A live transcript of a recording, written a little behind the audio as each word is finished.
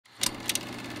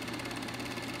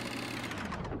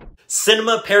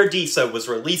Cinema Paradiso was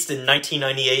released in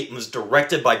 1998 and was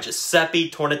directed by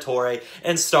Giuseppe Tornatore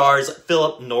and stars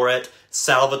Philip Noret,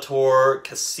 Salvatore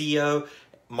Casillo,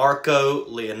 Marco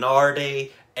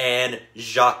Leonardi, and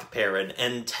Jacques Perrin,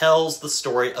 and tells the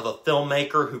story of a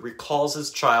filmmaker who recalls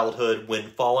his childhood when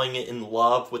falling in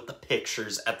love with the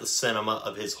pictures at the cinema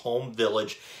of his home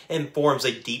village and forms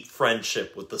a deep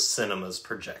friendship with the cinema's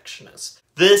projectionist.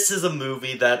 This is a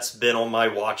movie that's been on my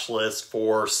watch list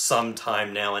for some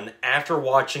time now, and after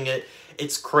watching it,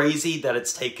 it's crazy that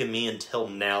it's taken me until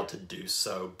now to do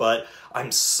so, but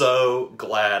I'm so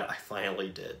glad I finally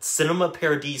did. Cinema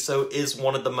Paradiso is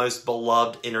one of the most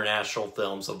beloved international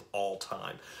films of all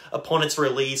time. Upon its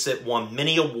release, it won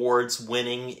many awards,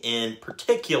 winning in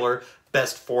particular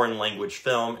Best Foreign Language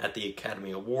Film at the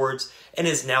Academy Awards, and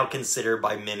is now considered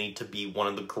by many to be one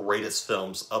of the greatest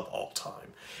films of all time.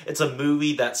 It's a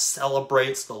movie that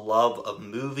celebrates the love of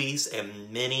movies,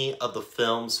 and many of the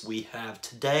films we have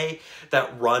today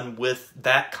that run with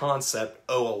that concept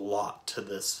owe a lot to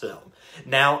this film.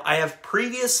 Now, I have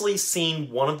previously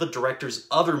seen one of the director's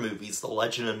other movies, The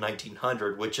Legend of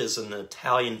 1900, which is an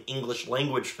Italian English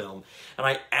language film, and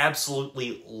I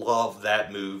absolutely love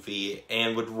that movie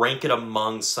and would rank it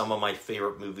among some of my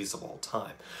favorite movies of all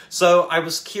time. So I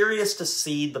was curious to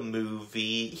see the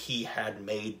movie he had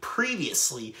made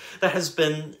previously that has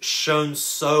been shown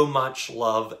so much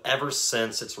love ever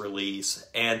since its release,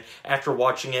 and after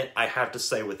watching it, I have to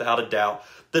say without a doubt,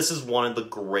 this is one of the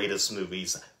greatest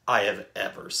movies I have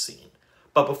ever seen.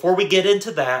 But before we get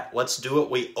into that, let's do what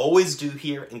we always do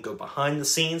here and go behind the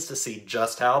scenes to see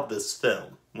just how this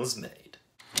film was made.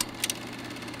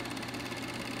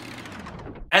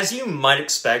 As you might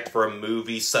expect for a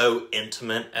movie so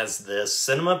intimate as this,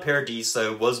 Cinema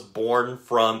Paradiso was born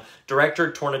from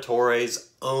director Tornatore's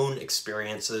own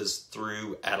experiences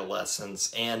through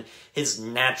adolescence and his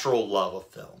natural love of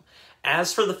film.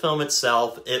 As for the film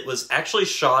itself, it was actually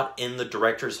shot in the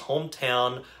director's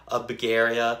hometown of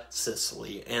Bulgaria,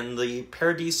 Sicily, and the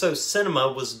Paradiso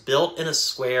Cinema was built in a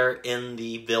square in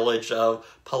the village of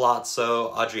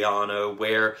Palazzo Adriano,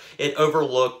 where it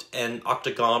overlooked an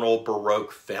octagonal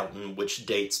Baroque fountain which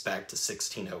dates back to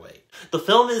 1608. The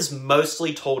film is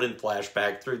mostly told in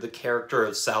flashback through the character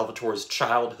of Salvatore's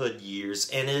childhood years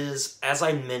and is, as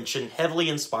I mentioned, heavily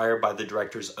inspired by the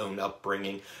director's own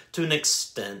upbringing to an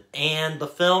extent, and the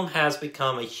film has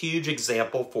become a huge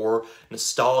example for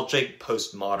nostalgic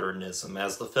postmodernism,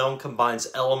 as the film combines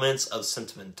elements of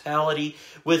sentimentality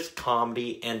with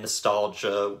comedy and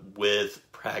nostalgia with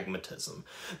pragmatism.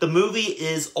 The movie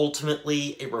is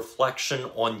ultimately a reflection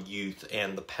on youth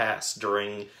and the past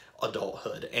during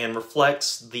adulthood and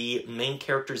reflects the main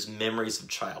character's memories of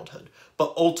childhood.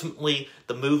 But ultimately,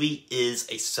 the movie is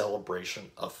a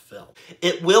celebration of film.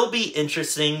 It will be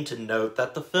interesting to note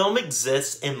that the film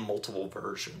exists in multiple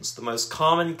versions. The most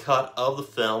common cut of the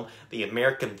film, the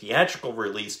American theatrical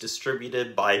release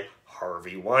distributed by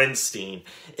Harvey Weinstein,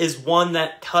 is one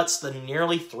that cuts the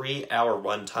nearly 3-hour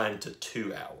runtime to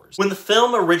 2 hours. When the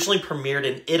film originally premiered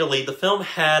in Italy, the film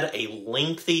had a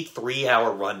lengthy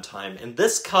 3-hour runtime, and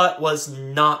this cut was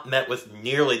not met with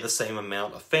nearly the same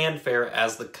amount of fanfare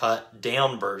as the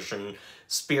cut-down version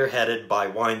spearheaded by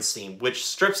Weinstein, which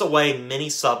strips away many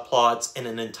subplots and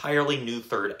an entirely new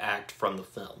third act from the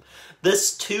film.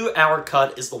 This 2-hour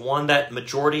cut is the one that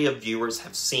majority of viewers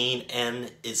have seen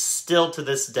and is still to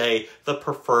this day the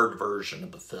preferred version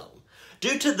of the film.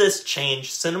 Due to this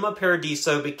change, Cinema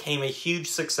Paradiso became a huge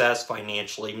success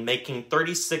financially, making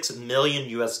 $36 million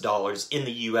in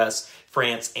the US,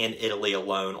 France, and Italy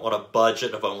alone on a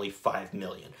budget of only $5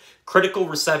 million. Critical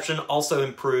reception also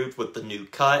improved with the new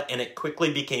cut, and it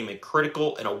quickly became a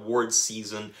critical and award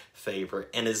season favorite,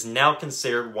 and is now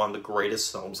considered one of the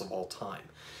greatest films of all time.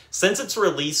 Since its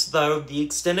release, though, the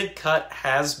extended cut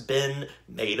has been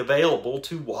made available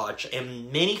to watch,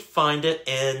 and many find it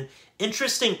an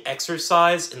interesting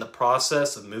exercise in the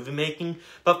process of movie making,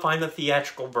 but find the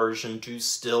theatrical version to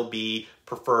still be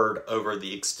preferred over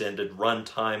the extended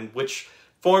runtime, which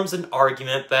forms an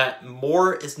argument that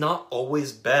more is not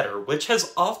always better, which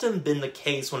has often been the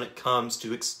case when it comes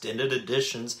to extended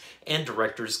editions and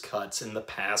director's cuts in the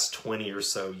past 20 or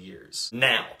so years.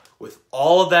 Now, with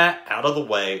all of that out of the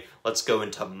way, let's go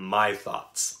into my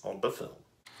thoughts on the film.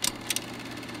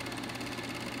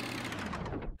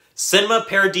 Cinema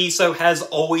Paradiso has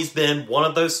always been one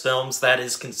of those films that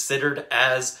is considered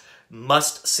as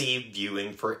must-see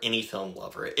viewing for any film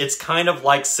lover. It's kind of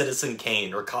like Citizen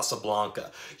Kane or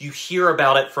Casablanca. You hear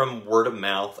about it from word of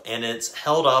mouth, and it's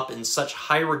held up in such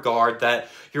high regard that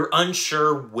you're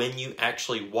unsure when you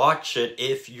actually watch it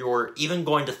if you're even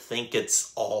going to think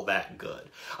it's all that good.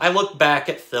 I look back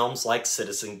at films like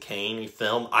Citizen Kane, a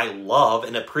film I love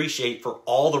and appreciate for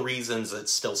all the reasons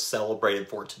it's still celebrated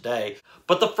for today,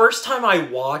 but the first time I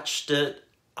watched it,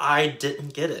 I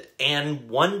didn't get it, and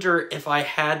wonder if I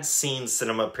had seen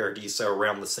Cinema Paradiso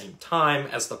around the same time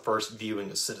as the first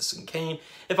viewing of Citizen Kane,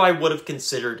 if I would have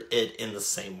considered it in the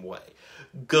same way.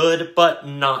 Good, but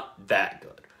not that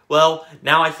good. Well,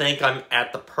 now I think I'm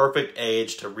at the perfect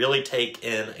age to really take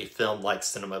in a film like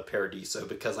Cinema Paradiso,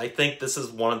 because I think this is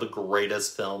one of the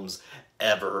greatest films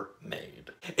ever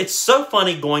made. It's so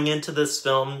funny going into this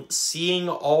film, seeing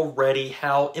already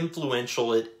how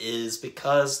influential it is,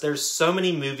 because there's so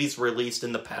many movies released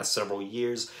in the past several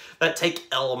years that take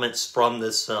elements from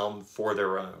this film for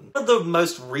their own. One of the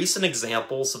most recent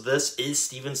examples of this is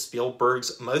Steven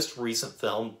Spielberg's most recent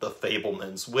film, The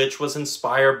Fabelmans, which was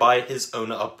inspired by his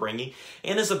own upbringing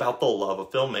and is about the love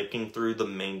of filmmaking through the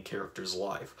main character's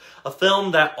life. A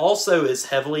film that also is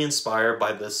heavily inspired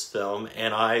by this film,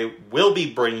 and I will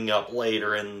be bringing up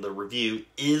later in the review,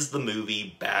 is the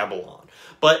movie Babylon.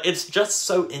 But it's just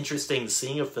so interesting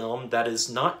seeing a film that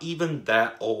is not even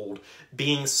that old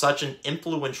being such an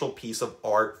influential piece of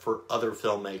art for other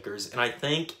filmmakers, and I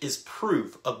think is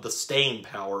proof of the staying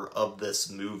power of this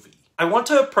movie. I want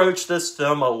to approach this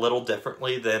film a little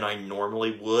differently than I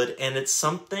normally would, and it's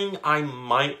something I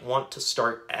might want to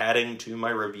start adding to my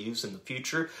reviews in the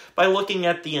future by looking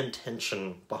at the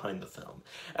intention behind the film.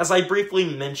 As I briefly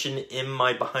mentioned in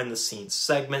my behind the scenes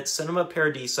segment, Cinema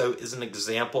Paradiso is an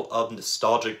example of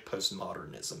nostalgic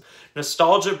postmodernism.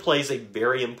 Nostalgia plays a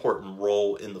very important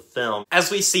role in the film,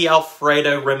 as we see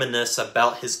Alfredo reminisce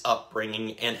about his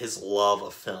upbringing and his love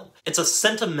of film. It's a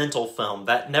sentimental film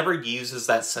that never uses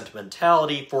that sentimentality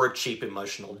for a cheap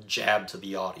emotional jab to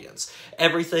the audience.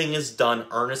 Everything is done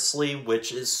earnestly,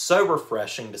 which is so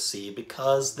refreshing to see,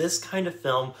 because this kind of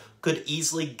film could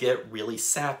easily get really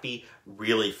sappy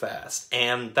really fast,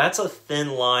 and that's a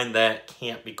thin line that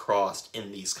can't be crossed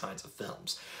in these kinds of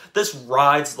films. This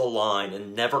rides the line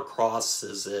and never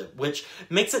crosses it, which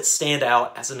makes it stand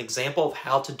out as an example of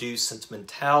how to do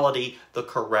sentimentality the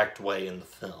correct way in the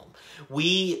film.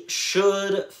 We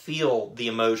should feel the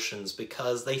emotions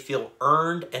because they feel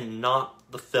earned and not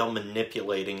the film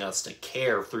manipulating us to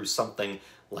care through something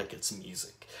like its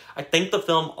music. I think the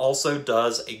film also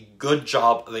does a good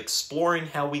job of exploring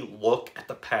how we look at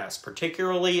the past,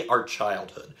 particularly our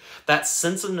childhood. That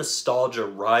sense of nostalgia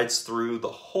rides through the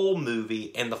whole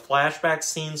movie, and the flashback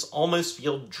scenes almost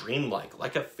feel dreamlike,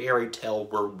 like a fairy tale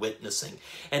we're witnessing,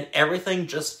 and everything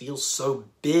just feels so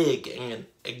big and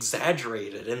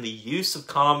exaggerated, and the use of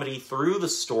comedy through the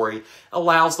story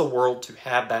allows the world to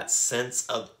have that sense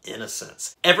of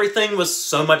innocence. Everything was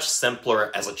so much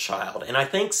simpler as a child, and I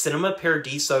think Cinema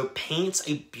Paradiso paints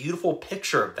a beautiful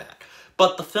picture of that.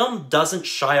 But the film doesn't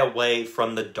shy away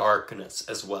from the darkness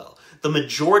as well. The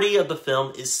majority of the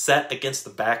film is set against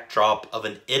the backdrop of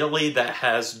an Italy that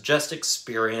has just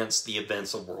experienced the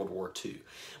events of World War II.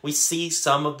 We see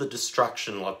some of the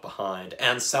destruction left behind,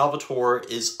 and Salvatore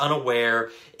is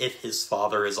unaware if his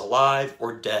father is alive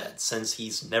or dead, since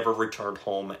he's never returned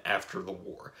home after the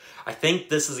war. I think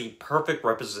this is a perfect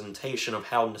representation of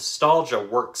how nostalgia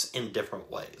works in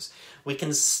different ways. We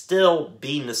can still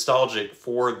be nostalgic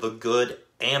for the good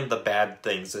and the bad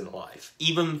things in life,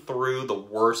 even through the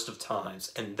worst of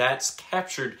times, and that's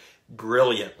captured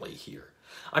brilliantly here.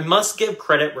 I must give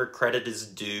credit where credit is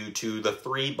due to the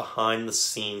three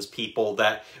behind-the-scenes people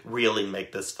that really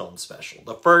make this film special.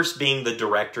 The first being the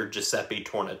director Giuseppe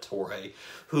Tornatore,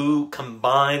 who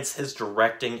combines his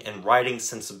directing and writing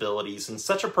sensibilities in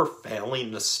such a profoundly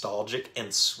nostalgic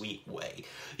and sweet way.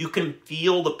 You can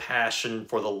feel the passion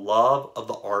for the love of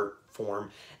the art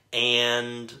form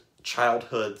and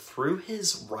childhood through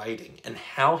his writing and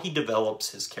how he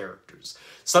develops his characters.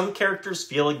 Some characters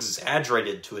feel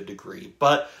exaggerated to a degree,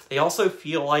 but they also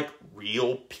feel like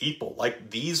real people. Like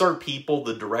these are people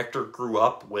the director grew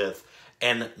up with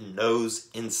and knows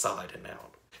inside and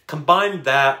out. Combine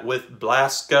that with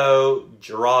Blasco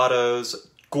Gerardo's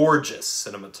gorgeous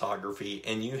cinematography,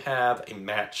 and you have a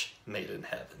match made in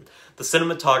heaven. The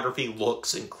cinematography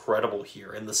looks incredible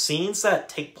here, and the scenes that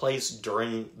take place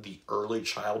during the early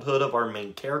childhood of our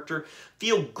main character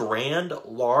feel grand,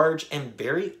 large, and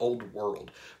very old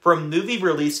world. For a movie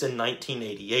released in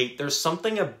 1988, there's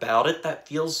something about it that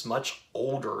feels much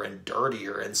older and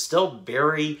dirtier and still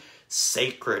very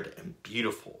sacred and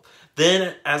beautiful.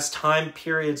 Then, as time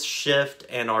periods shift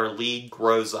and our lead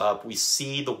grows up, we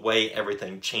see the way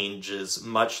everything changes,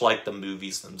 much like the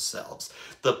movies themselves.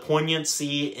 The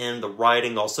poignancy in the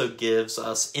writing also gives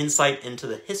us insight into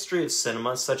the history of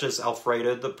cinema, such as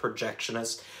Alfredo the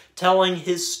projectionist, telling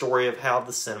his story of how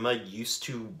the cinema used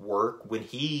to work when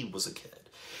he was a kid.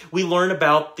 We learn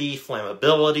about the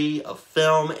flammability of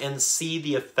film and see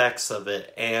the effects of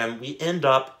it, and we end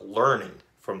up learning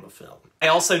from the film. I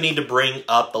also need to bring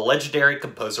up the legendary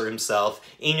composer himself,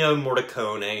 Ennio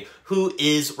Morricone, who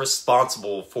is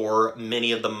responsible for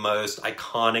many of the most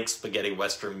iconic spaghetti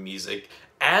western music,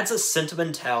 adds a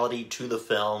sentimentality to the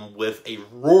film with a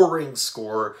roaring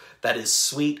score that is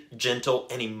sweet, gentle,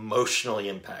 and emotionally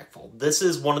impactful. This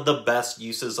is one of the best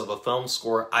uses of a film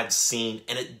score I've seen,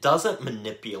 and it doesn't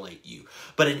manipulate you,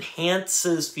 but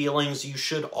enhances feelings you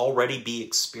should already be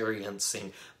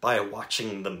experiencing by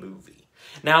watching the movie.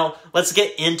 Now, let's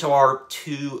get into our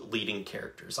two leading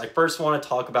characters. I first want to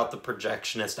talk about the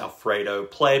projectionist Alfredo,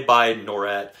 played by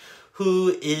Noret, who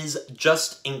is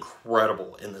just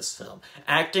incredible in this film.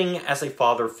 Acting as a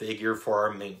father figure for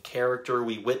our main character,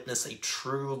 we witness a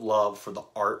true love for the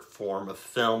art form of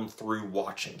film through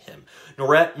watching him.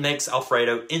 Noret makes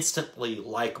Alfredo instantly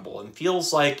likable and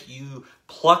feels like you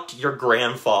plucked your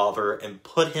grandfather and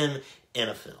put him in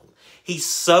a film. He's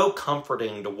so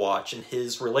comforting to watch, and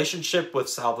his relationship with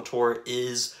Salvatore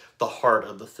is the heart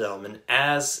of the film, and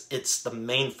as it's the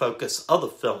main focus of the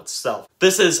film itself.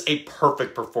 This is a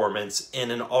perfect performance in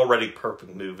an already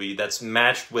perfect movie that's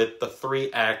matched with the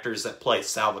three actors that play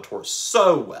Salvatore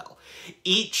so well.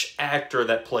 Each actor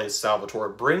that plays Salvatore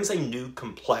brings a new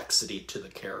complexity to the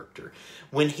character.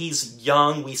 When he's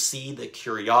young, we see the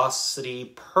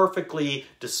curiosity perfectly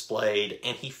displayed,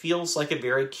 and he feels like a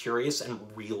very curious and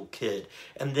real kid.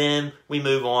 And then we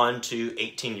move on to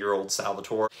 18-year-old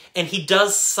Salvatore, and he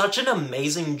does such an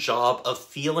amazing job of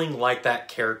feeling like that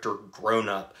character grown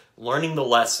up, learning the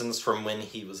lessons from when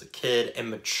he was a kid and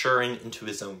maturing into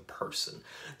his own person.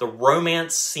 The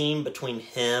romance scene between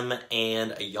him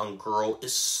and a young girl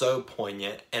is so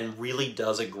poignant and really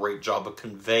does a great job of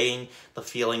conveying the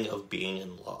feeling of being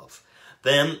in love.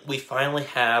 Then we finally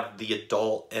have the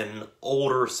adult and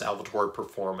older Salvatore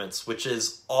performance, which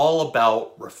is all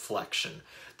about reflection.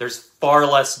 There's far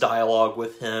less dialogue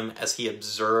with him as he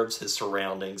observes his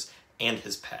surroundings and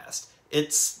his past.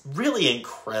 It's really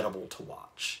incredible to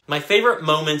watch. My favorite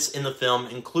moments in the film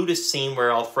include a scene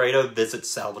where Alfredo visits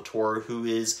Salvatore, who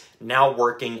is now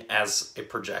working as a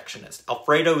projectionist.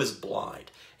 Alfredo is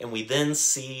blind, and we then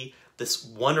see this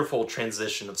wonderful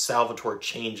transition of Salvatore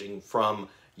changing from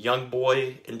young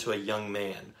boy into a young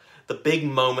man. The big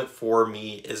moment for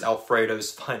me is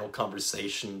Alfredo's final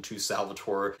conversation to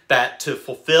Salvatore that to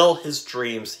fulfill his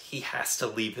dreams, he has to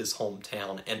leave his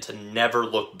hometown and to never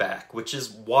look back, which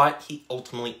is what he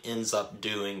ultimately ends up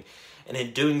doing. And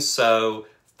in doing so,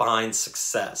 finds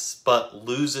success, but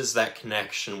loses that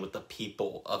connection with the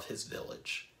people of his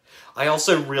village. I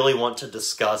also really want to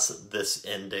discuss this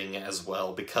ending as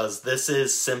well, because this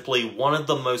is simply one of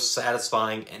the most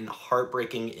satisfying and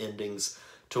heartbreaking endings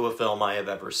to a film I have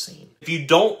ever seen. If you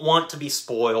don't want to be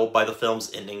spoiled by the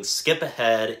film's ending, skip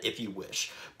ahead if you wish.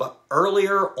 But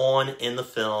earlier on in the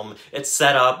film, it's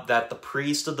set up that the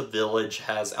priest of the village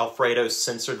has Alfredo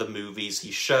censor the movies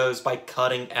he shows by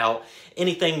cutting out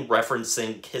anything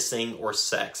referencing kissing or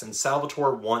sex, and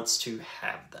Salvatore wants to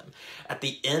have them. At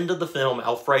the end of the film,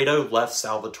 Alfredo left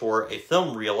Salvatore a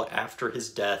film reel after his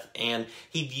death, and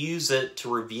he views it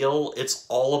to reveal it's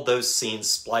all of those scenes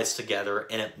spliced together,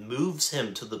 and it moves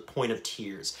him to the point of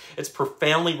tears. It's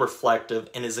profoundly reflective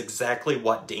and is exactly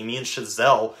what Damien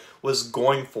Chazelle was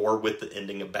going for with the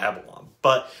ending of Babylon.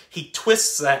 But he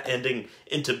twists that ending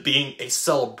into being a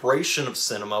celebration of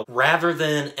cinema rather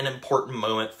than an important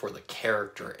moment for the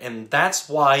character. And that's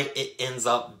why it ends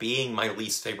up being my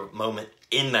least favorite moment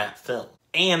in that film,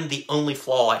 and the only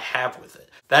flaw I have with it.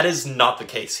 That is not the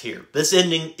case here. This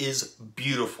ending is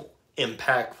beautiful,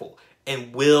 impactful,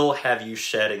 and will have you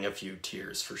shedding a few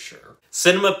tears for sure.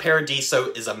 Cinema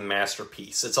Paradiso is a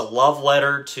masterpiece. It's a love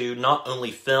letter to not only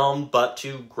film, but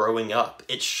to growing up.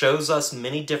 It shows us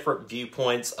many different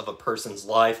viewpoints of a person's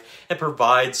life and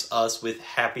provides us with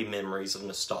happy memories of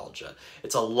nostalgia.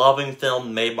 It's a loving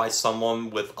film made by someone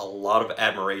with a lot of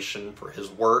admiration for his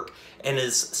work and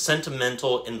is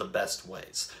sentimental in the best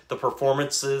ways. The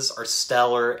performances are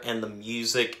stellar and the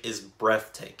music is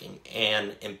breathtaking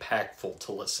and impactful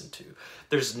to listen to.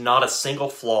 There's not a single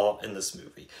flaw in this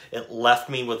movie. It left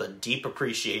me with a deep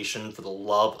appreciation for the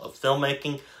love of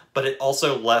filmmaking, but it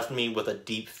also left me with a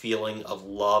deep feeling of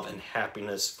love and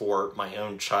happiness for my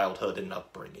own childhood and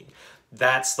upbringing.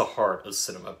 That's the heart of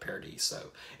Cinema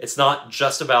Paradiso. It's not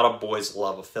just about a boy's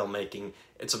love of filmmaking,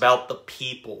 it's about the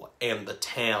people and the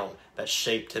town that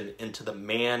shaped him into the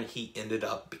man he ended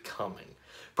up becoming.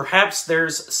 Perhaps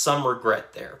there's some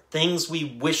regret there, things we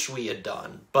wish we had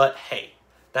done, but hey,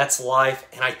 that's life,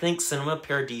 and I think Cinema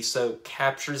Paradiso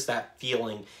captures that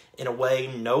feeling in a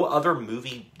way no other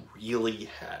movie really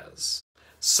has.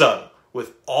 So,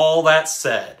 with all that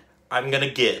said, I'm gonna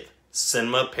give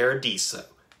Cinema Paradiso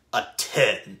a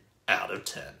 10 out of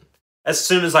 10. As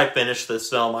soon as I finished this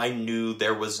film, I knew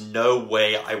there was no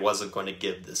way I wasn't going to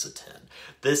give this a 10.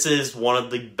 This is one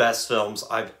of the best films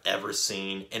I've ever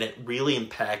seen, and it really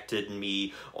impacted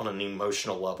me on an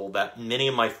emotional level that many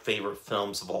of my favorite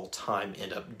films of all time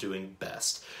end up doing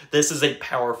best. This is a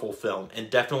powerful film and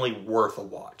definitely worth a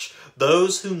watch.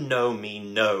 Those who know me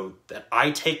know that I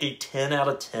take a 10 out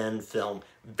of 10 film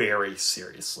very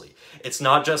seriously. It's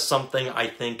not just something I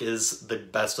think is the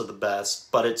best of the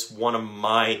best, but it's one of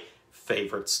my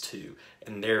favorites too,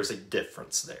 and there's a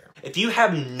difference there. If you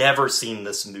have never seen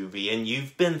this movie and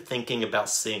you've been thinking about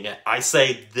seeing it, I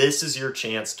say this is your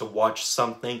chance to watch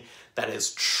something that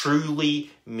is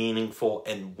truly meaningful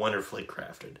and wonderfully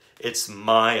crafted. It's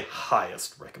my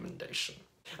highest recommendation.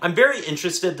 I'm very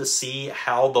interested to see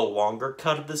how the longer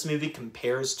cut of this movie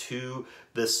compares to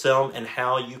this film and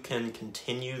how you can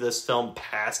continue this film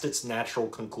past its natural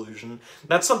conclusion.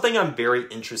 That's something I'm very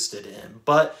interested in,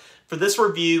 but for this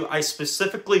review, I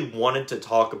specifically wanted to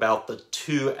talk about the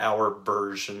 2-hour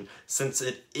version since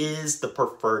it is the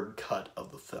preferred cut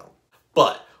of the film.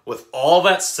 But with all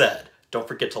that said, don't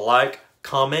forget to like,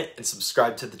 comment, and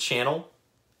subscribe to the channel,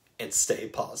 and stay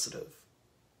positive.